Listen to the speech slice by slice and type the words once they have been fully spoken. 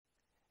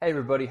Hey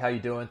everybody, how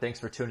you doing? Thanks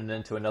for tuning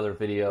in to another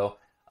video.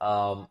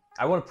 I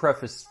want to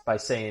preface by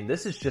saying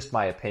this is just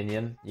my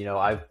opinion. You know,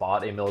 I've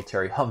bought a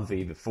military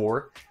Humvee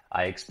before.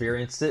 I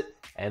experienced it,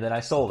 and then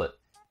I sold it.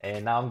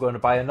 And now I'm going to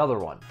buy another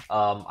one.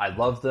 I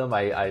love them.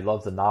 I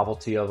love the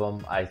novelty of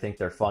them. I think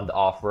they're fun to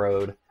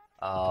off-road.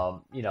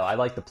 I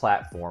like the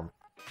platform.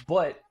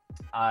 But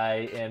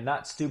I am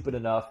not stupid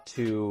enough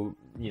to,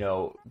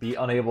 be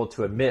unable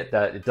to admit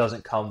that it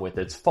doesn't come with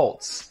its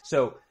faults.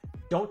 So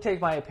don't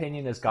take my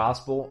opinion as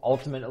gospel.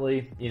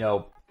 Ultimately,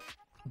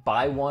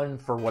 buy one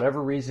for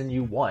whatever reason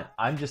you want.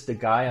 I'm just a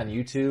guy on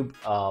YouTube.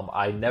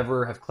 I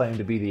never have claimed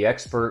to be the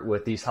expert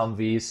with these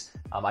Humvees.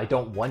 I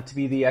don't want to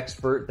be the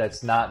expert.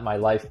 That's not my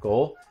life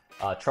goal.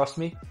 Trust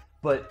me.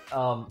 But,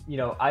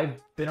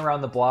 I've been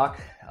around the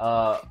block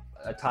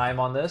a time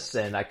on this,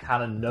 and I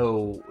kind of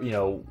know,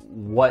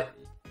 what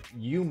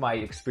you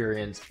might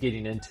experience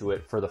getting into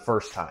it for the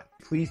first time.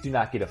 Please do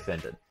not get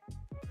offended.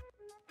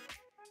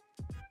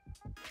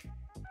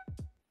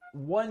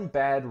 One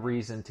bad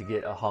reason to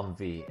get a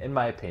Humvee, in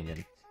my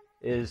opinion,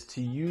 is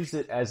to use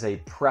it as a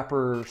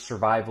prepper,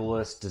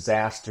 survivalist,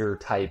 disaster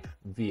type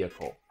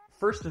vehicle.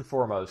 First and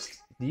foremost,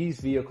 these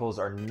vehicles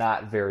are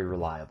not very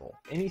reliable.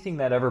 Anything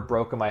that ever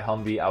broke in my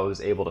Humvee, I was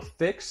able to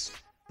fix,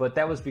 but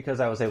that was because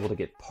I was able to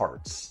get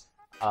parts.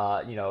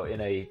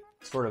 In a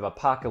sort of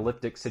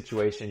apocalyptic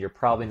situation, you're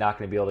probably not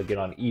going to be able to get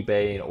on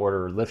eBay and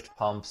order lift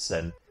pumps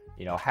and,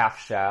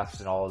 half shafts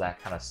and all of that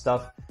kind of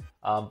stuff.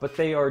 But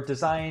they are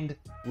designed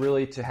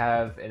really to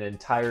have an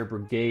entire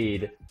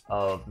brigade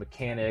of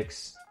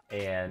mechanics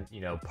and,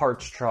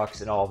 parts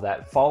trucks and all of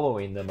that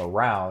following them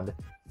around,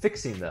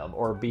 fixing them,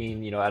 or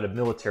being, at a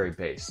military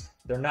base.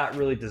 They're not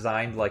really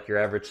designed like your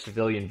average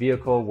civilian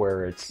vehicle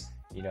where it's,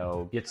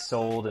 gets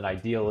sold and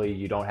ideally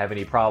you don't have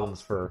any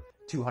problems for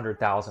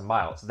 200,000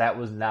 miles. That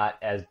was not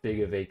as big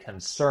of a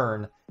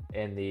concern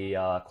in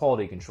the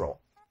quality control.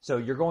 So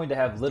you're going to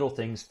have little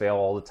things fail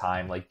all the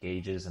time, like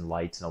gauges and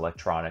lights and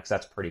electronics.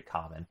 That's pretty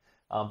common.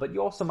 But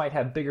you also might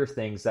have bigger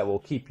things that will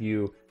keep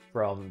you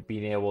from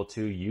being able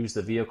to use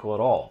the vehicle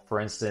at all. For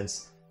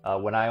instance,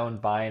 when I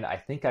owned mine, I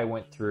think I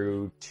went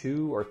through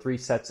 2 or 3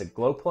 sets of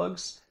glow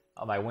plugs.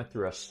 I went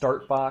through a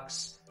start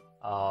box.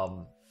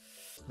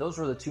 Those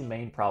were the 2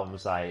 main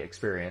problems I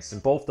experienced.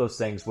 And both those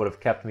things would have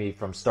kept me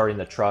from starting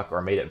the truck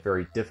or made it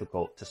very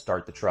difficult to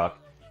start the truck.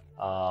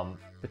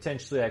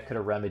 Potentially I could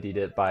have remedied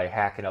it by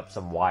hacking up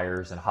some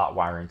wires and hot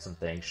wiring some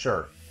things,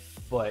 sure.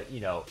 But,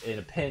 in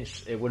a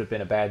pinch, it would have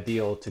been a bad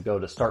deal to go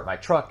to start my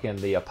truck in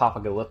the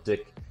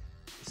apocalyptic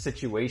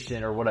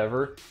situation or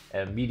whatever,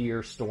 a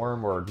meteor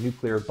storm or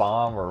nuclear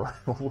bomb or,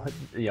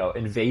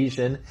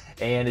 invasion,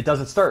 and it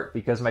doesn't start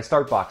because my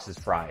start box is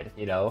fried,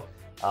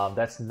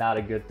 That's not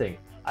a good thing.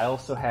 I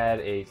also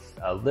had a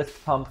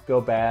lift pump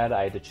go bad.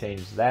 I had to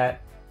change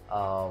that.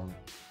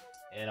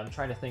 And I'm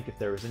trying to think if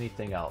there was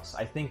anything else.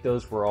 I think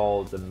those were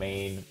all the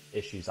main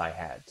issues I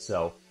had.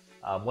 So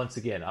once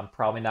again, I'm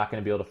probably not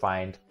going to be able to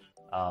find,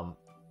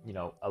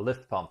 a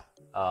lift pump.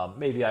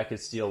 Maybe I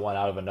could steal one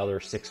out of another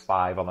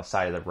 6.5 on the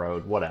side of the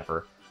road,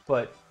 whatever.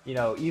 But,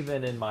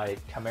 even in my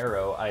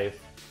Camaro, I've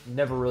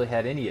never really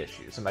had any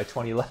issues in my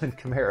 2011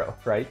 Camaro,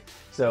 right?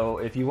 So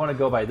if you want to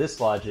go by this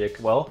logic,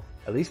 well,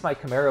 at least my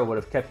Camaro would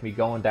have kept me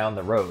going down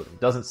the road. It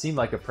doesn't seem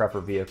like a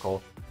prepper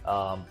vehicle.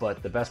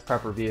 But the best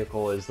prepper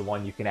vehicle is the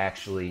one you can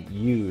actually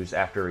use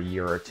after a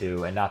year or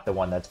two and not the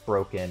one that's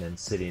broken and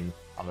sitting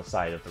on the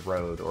side of the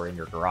road or in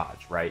your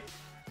garage, right?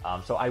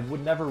 So I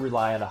would never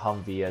rely on a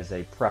Humvee as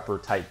a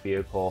prepper type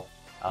vehicle.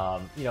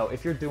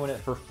 If you're doing it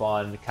for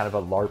fun, kind of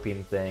a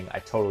LARPing thing, I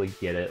totally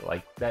get it.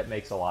 Like, that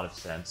makes a lot of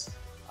sense.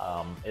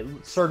 It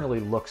certainly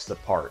looks the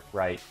part,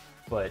 right?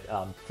 But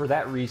for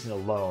that reason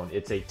alone,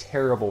 it's a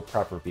terrible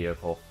prepper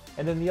vehicle.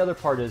 And then the other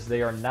part is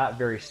they are not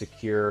very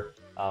secure.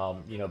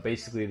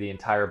 Basically the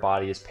entire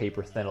body is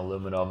paper thin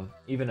aluminum.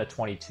 Even a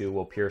 22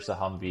 will pierce a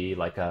Humvee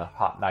like a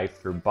hot knife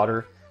through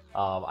butter.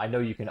 I know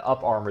you can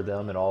up armor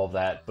them and all of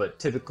that, but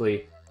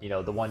typically,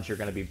 the ones you're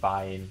going to be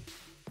buying,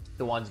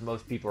 the ones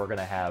most people are going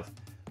to have,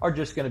 are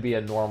just going to be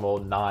a normal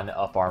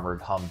non-up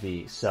armored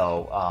Humvee.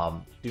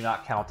 So do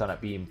not count on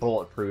it being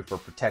bulletproof or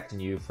protecting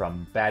you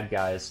from bad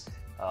guys.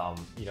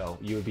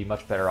 You would be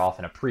much better off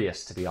in a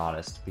Prius, to be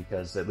honest,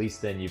 because at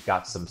least then you've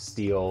got some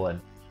steel and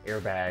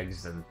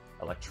airbags and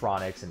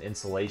electronics and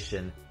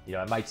insulation.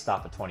 It might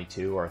stop a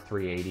 22 or a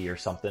 380 or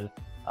something.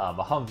 A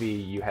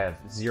Humvee, you have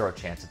zero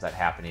chance of that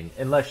happening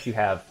unless you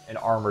have an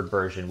armored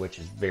version, which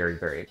is very,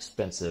 very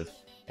expensive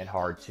and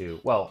hard to,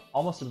 well,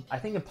 almost, I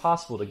think,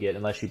 impossible to get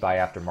unless you buy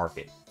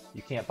aftermarket.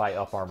 You can't buy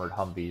up armored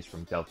Humvees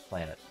from Gov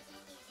Planet.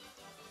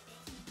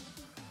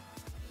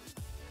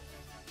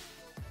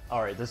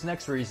 Alright, this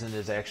next reason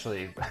is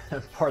actually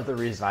part of the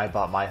reason I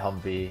bought my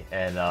Humvee,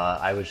 and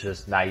I was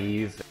just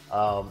naive,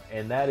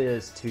 and that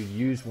is to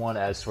use one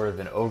as sort of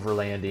an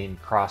overlanding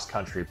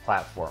cross-country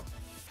platform.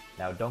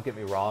 Now, don't get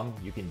me wrong,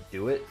 you can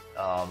do it.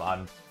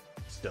 I'm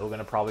still going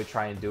to probably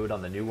try and do it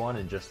on the new one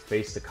and just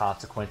face the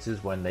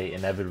consequences when they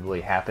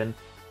inevitably happen,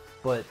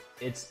 but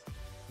it's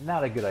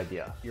not a good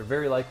idea. You're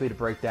very likely to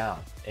break down.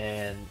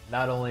 And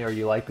not only are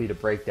you likely to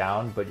break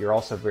down, but you're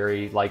also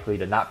very likely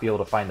to not be able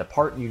to find the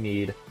part you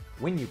need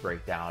when you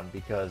break down,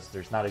 because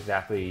there's not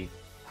exactly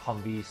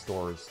Humvee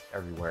stores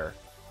everywhere.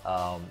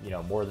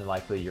 More than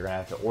likely you're going to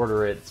have to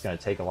order it. It's going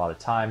to take a lot of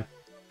time.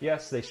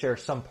 Yes, they share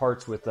some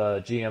parts with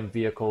GM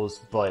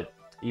vehicles, but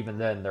even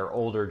then they're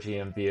older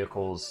GM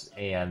vehicles,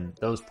 and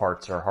those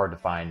parts are hard to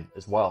find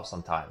as well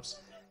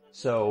sometimes.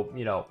 So,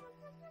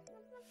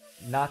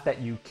 not that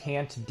you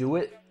can't do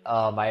it.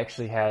 I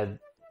actually had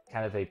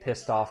kind of a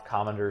pissed off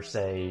commenter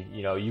say,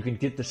 you can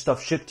get the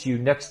stuff shipped to you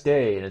next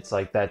day. And it's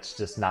like, that's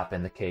just not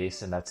been the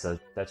case. And that's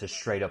a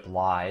straight up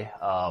lie.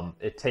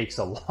 It takes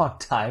a long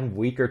time,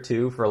 week or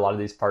two for a lot of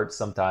these parts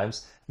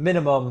sometimes.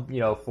 Minimum,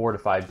 4 to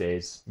 5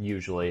 days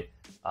usually.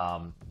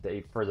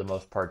 They, for the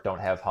most part, don't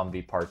have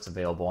Humvee parts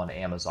available on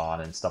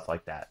Amazon and stuff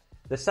like that.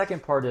 The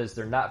second part is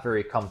they're not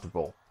very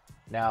comfortable.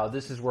 Now,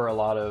 this is where a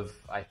lot of,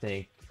 I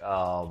think,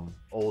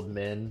 old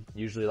men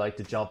usually like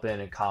to jump in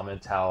and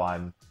comment how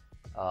I'm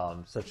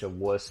such a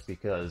wuss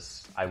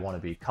because I want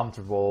to be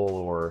comfortable,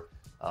 or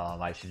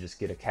I should just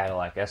get a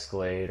Cadillac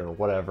Escalade or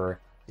whatever.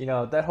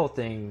 That whole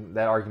thing,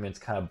 that argument's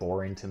kind of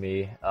boring to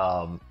me.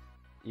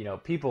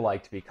 People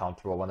like to be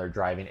comfortable when they're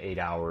driving 8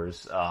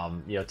 hours.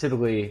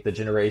 Typically the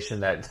generation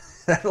that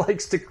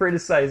likes to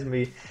criticize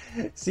me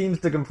seems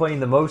to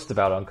complain the most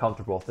about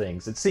uncomfortable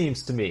things. It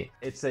seems to me.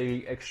 It's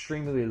a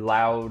extremely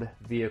loud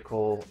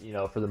vehicle.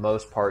 For the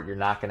most part, you're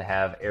not going to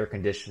have air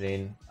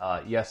conditioning.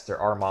 Yes, there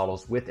are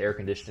models with air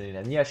conditioning,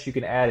 and yes, you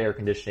can add air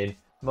conditioning.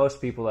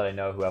 Most people that I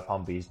know who have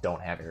Humvees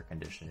don't have air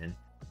conditioning.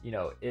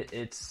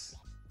 It's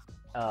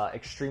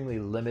extremely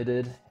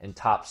limited in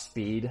top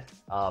speed.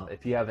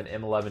 If you have an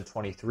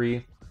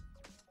M1123,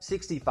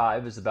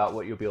 65 is about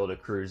what you'll be able to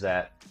cruise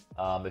at.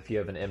 If you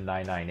have an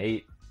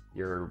M998,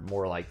 you're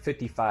more like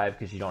 55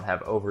 because you don't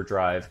have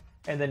overdrive.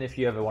 And then if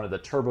you have one of the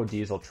turbo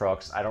diesel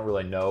trucks, I don't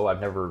really know.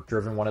 I've never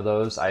driven one of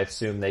those. I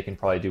assume they can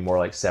probably do more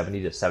like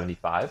 70 to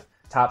 75.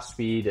 Top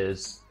speed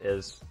is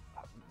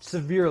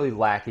severely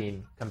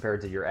lacking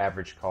compared to your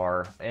average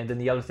car. And then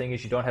the other thing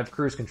is you don't have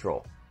cruise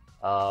control.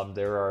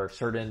 There are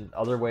certain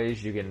other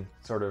ways you can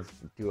sort of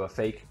do a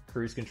fake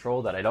cruise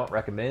control that I don't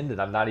recommend,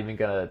 and I'm not even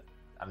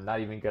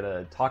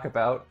gonna talk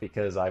about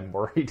because I'm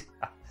worried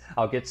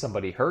I'll get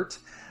somebody hurt.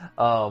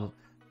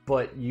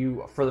 But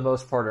you, for the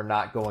most part, are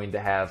not going to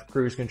have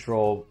cruise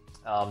control.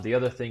 The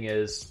other thing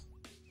is,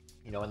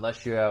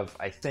 unless you have,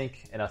 I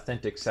think, an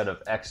authentic set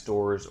of X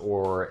doors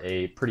or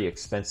a pretty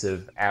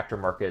expensive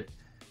aftermarket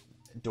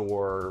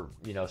door,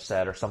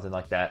 set or something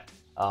like that.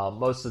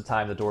 Most of the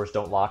time the doors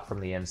don't lock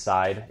from the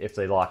inside, if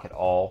they lock at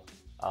all.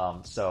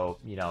 So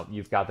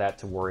you've got that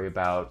to worry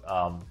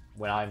about.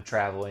 When I'm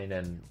traveling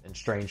in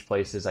strange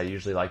places, I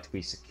usually like to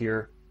be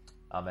secure.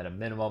 At a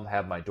minimum,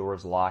 have my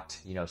doors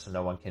locked, so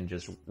no one can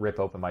just rip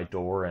open my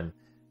door and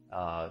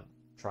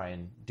try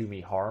and do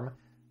me harm.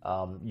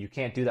 You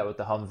can't do that with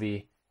the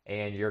Humvee,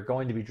 and you're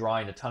going to be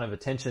drawing a ton of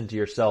attention to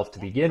yourself to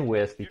begin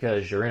with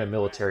because you're in a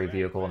military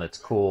vehicle and it's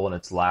cool and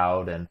it's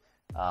loud, and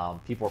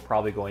people are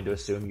probably going to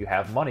assume you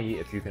have money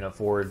if you can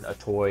afford a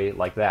toy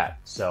like that.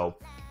 So,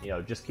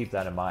 just keep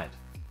that in mind.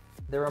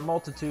 There are a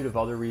multitude of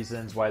other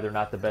reasons why they're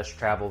not the best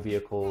travel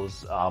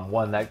vehicles.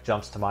 One that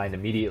jumps to mind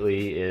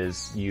immediately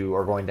is you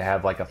are going to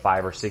have like a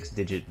 5 or 6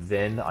 digit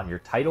VIN on your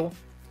title.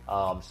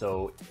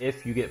 So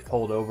if you get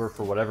pulled over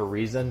for whatever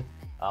reason,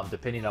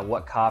 depending on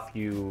what cop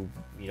you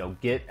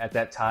get at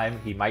that time,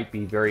 he might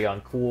be very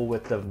uncool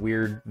with the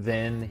weird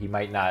VIN. He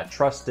might not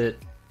trust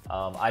it.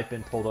 I've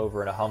been pulled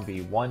over in a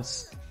Humvee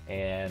once,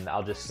 and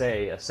I'll just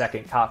say a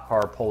second cop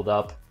car pulled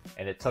up,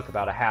 and it took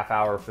about a half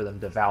hour for them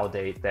to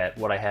validate that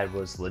what I had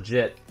was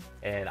legit.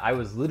 And I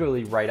was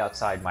literally right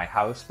outside my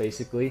house,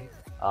 basically,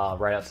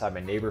 right outside my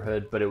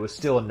neighborhood, but it was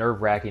still a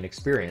nerve-wracking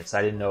experience.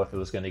 I didn't know if it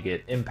was going to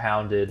get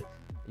impounded.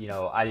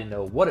 I didn't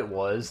know what it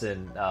was,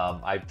 and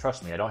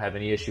trust me, I don't have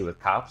any issue with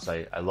cops.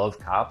 I love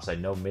cops. I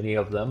know many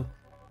of them,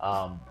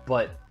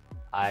 but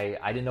I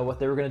didn't know what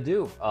they were going to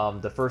do.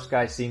 The first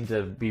guy seemed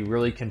to be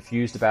really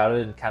confused about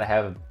it and kind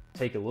of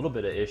take a little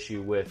bit of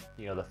issue with,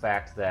 the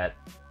fact that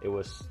it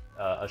was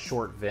a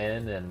short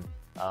VIN and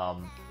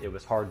it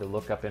was hard to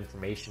look up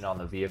information on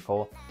the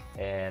vehicle.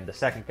 And the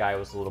second guy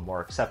was a little more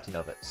accepting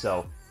of it.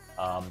 So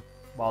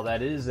while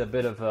that is a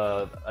bit of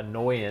a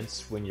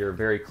annoyance when you're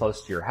very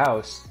close to your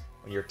house,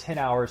 when you're 10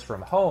 hours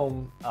from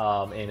home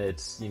and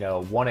it's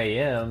 1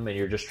 a.m. and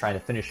you're just trying to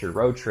finish your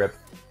road trip,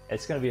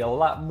 it's going to be a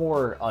lot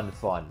more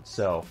unfun.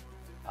 So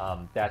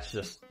that's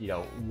just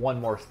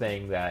one more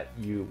thing that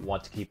you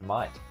want to keep in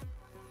mind.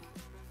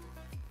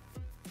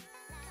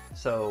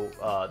 So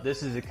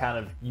this is a kind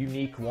of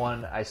unique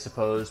one, I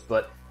suppose,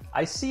 but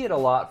I see it a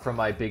lot from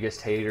my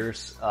biggest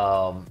haters.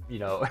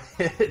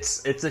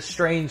 It's a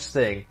strange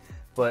thing,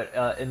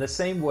 but in the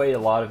same way a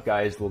lot of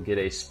guys will get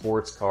a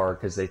sports car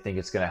because they think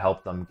it's going to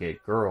help them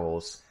get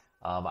girls.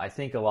 I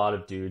think a lot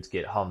of dudes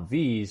get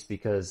Humvees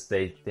because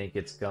they think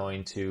it's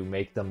going to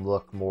make them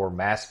look more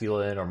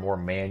masculine or more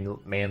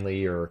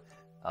manly or,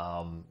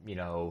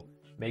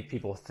 make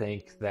people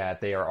think that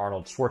they are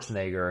Arnold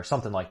Schwarzenegger or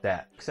something like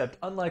that. Except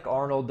unlike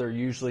Arnold, they're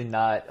usually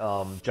not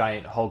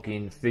giant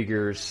hulking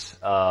figures,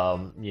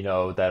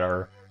 that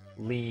are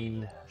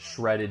lean,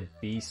 shredded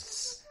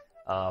beasts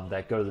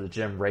that go to the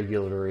gym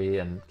regularly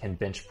and can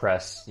bench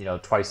press,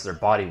 twice their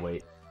body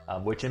weight.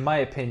 Which in my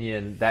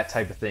opinion, that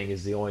type of thing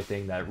is the only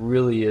thing that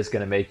really is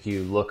going to make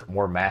you look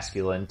more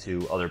masculine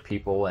to other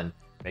people and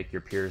make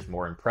your peers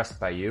more impressed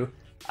by you.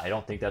 I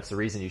don't think that's the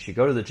reason you should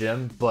go to the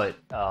gym, but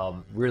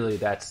really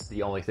that's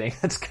the only thing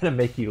that's going to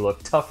make you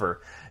look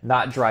tougher,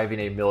 not driving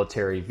a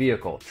military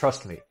vehicle.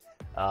 Trust me.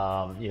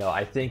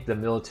 I think the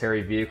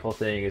military vehicle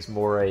thing is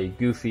more a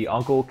goofy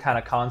uncle kind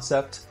of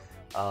concept.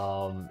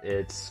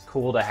 It's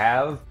cool to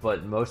have,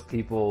 but most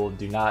people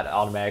do not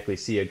automatically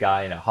see a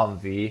guy in a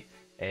Humvee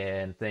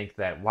and think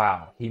that,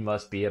 wow, he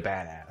must be a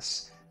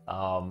badass.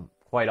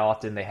 Quite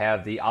often they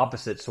have the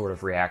opposite sort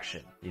of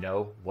reaction.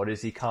 What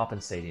is he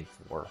compensating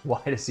for?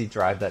 Why does he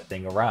drive that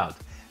thing around?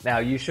 Now,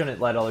 you shouldn't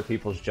let other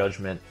people's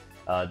judgment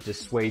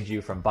dissuade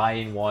you from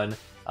buying one.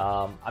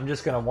 I'm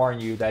just going to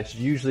warn you, that's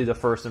usually the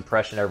first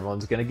impression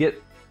everyone's going to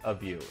get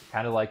of you.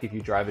 Kind of like if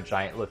you drive a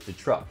giant lifted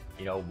truck.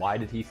 Why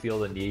did he feel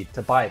the need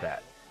to buy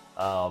that?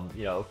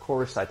 Of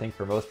course, I think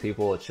for most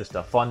people it's just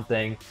a fun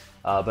thing,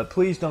 but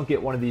please don't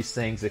get one of these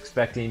things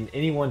expecting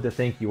anyone to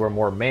think you are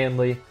more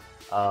manly.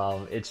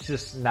 It's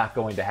just not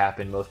going to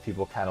happen. Most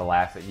people kind of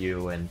laugh at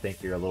you and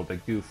think you're a little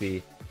bit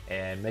goofy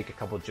and make a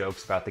couple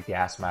jokes about the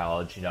gas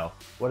mileage,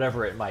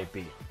 whatever it might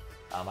be.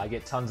 I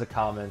get tons of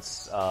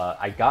comments.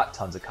 I got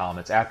tons of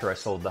comments after I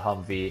sold the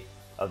Humvee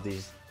of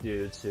these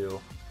dudes who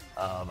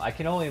I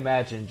can only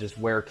imagine just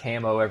wear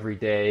camo every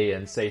day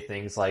and say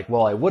things like,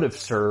 well, I would have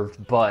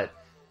served, but...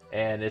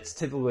 And it's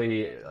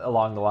typically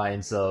along the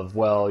lines of,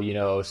 well,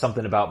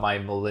 something about my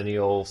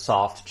millennial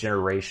soft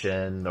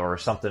generation, or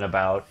something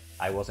about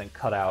I wasn't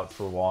cut out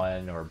for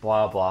one, or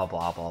blah, blah,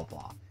 blah, blah,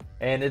 blah.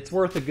 And it's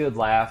worth a good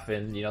laugh,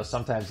 and,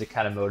 sometimes it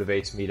kind of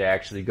motivates me to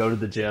actually go to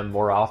the gym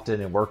more often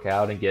and work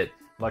out and get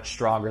much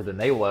stronger than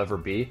they will ever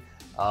be.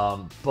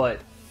 But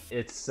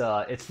it's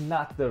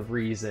not the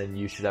reason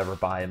you should ever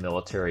buy a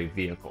military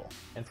vehicle.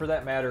 And for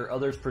that matter,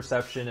 others'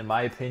 perception, in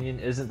my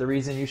opinion, isn't the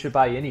reason you should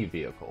buy any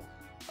vehicle.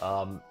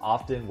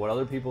 Often what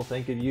other people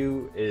think of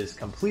you is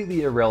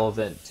completely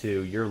irrelevant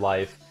to your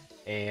life,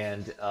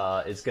 and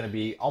it's going to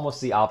be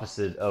almost the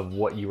opposite of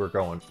what you were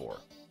going for.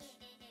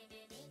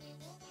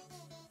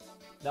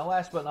 Now,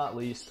 last but not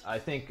least, I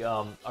think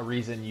a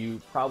reason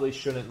you probably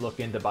shouldn't look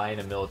into buying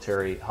a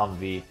military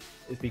Humvee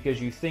is because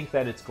you think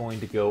that it's going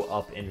to go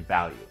up in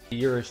value. The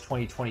year is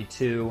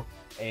 2022,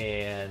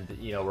 and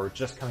we're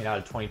just coming out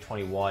of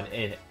 2021,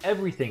 and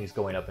everything's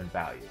going up in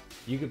value.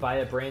 You could buy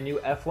a brand new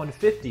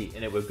F-150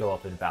 and it would go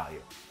up in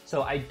value.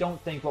 So I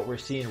don't think what we're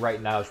seeing right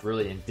now is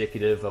really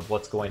indicative of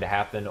what's going to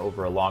happen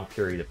over a long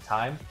period of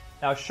time.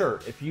 Now,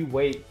 sure, if you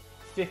wait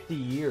 50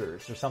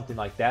 years or something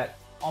like that,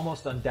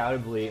 almost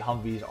undoubtedly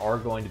Humvees are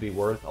going to be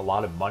worth a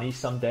lot of money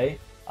someday.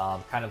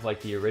 Kind of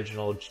like the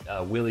original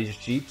Willys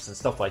Jeeps and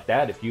stuff like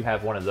that. If you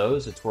have one of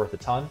those, it's worth a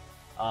ton.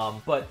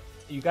 But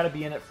you got to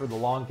be in it for the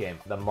long game.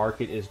 The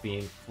market is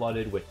being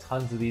flooded with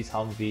tons of these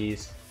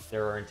Humvees.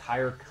 There are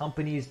entire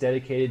companies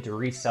dedicated to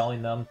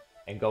reselling them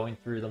and going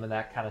through them and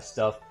that kind of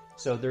stuff.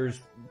 So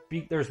there's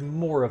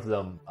more of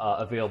them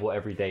available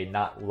every day,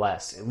 not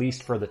less, at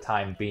least for the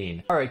time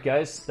being. All right,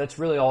 guys, that's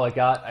really all I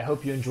got. I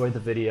hope you enjoyed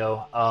the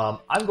video.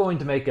 I'm going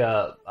to make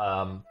a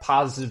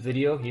positive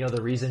video,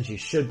 the reasons you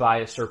should buy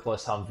a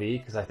surplus Humvee,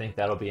 because I think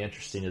that'll be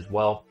interesting as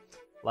well.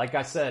 Like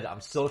I said, I'm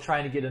still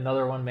trying to get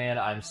another one, man.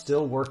 I'm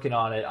still working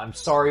on it. I'm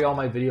sorry all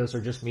my videos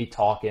are just me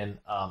talking.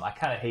 I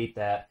kind of hate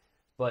that.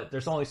 But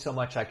there's only so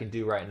much I can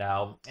do right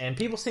now. And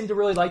people seem to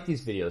really like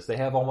these videos. They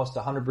have almost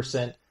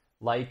 100%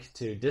 like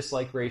to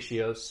dislike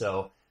ratio,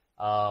 so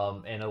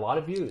and a lot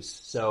of views.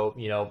 So,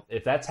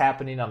 if that's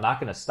happening, I'm not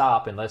going to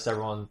stop unless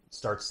everyone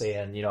starts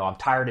saying, I'm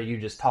tired of you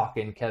just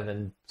talking,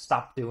 Kevin,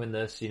 stop doing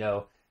this,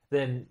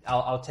 then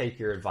I'll take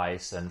your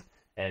advice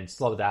and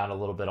slow down a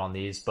little bit on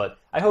these. But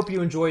I hope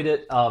you enjoyed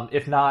it.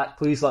 If not,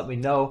 please let me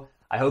know.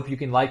 I hope you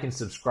can like and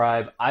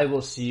subscribe. I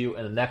will see you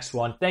in the next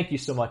one. Thank you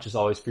so much, as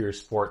always, for your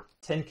support.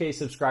 10K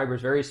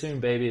subscribers very soon,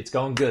 baby. It's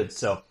going good.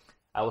 So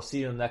I will see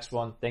you in the next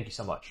one. Thank you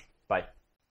so much. Bye.